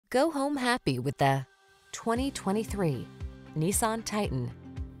Go home happy with the 2023 Nissan Titan.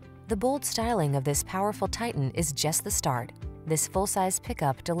 The bold styling of this powerful Titan is just the start. This full-size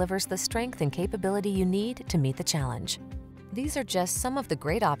pickup delivers the strength and capability you need to meet the challenge. These are just some of the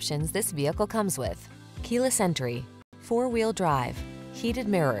great options this vehicle comes with: keyless entry, four-wheel drive, heated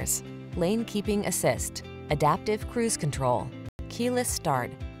mirrors, lane keeping assist, adaptive cruise control, keyless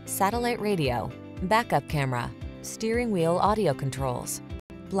start, satellite radio, backup camera, steering wheel audio controls,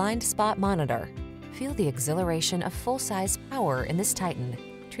 blind spot monitor. Feel the exhilaration of full-size power in this Titan.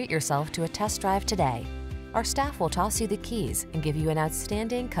 Treat yourself to a test drive today. Our staff will toss you the keys and give you an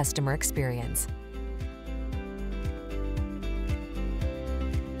outstanding customer experience.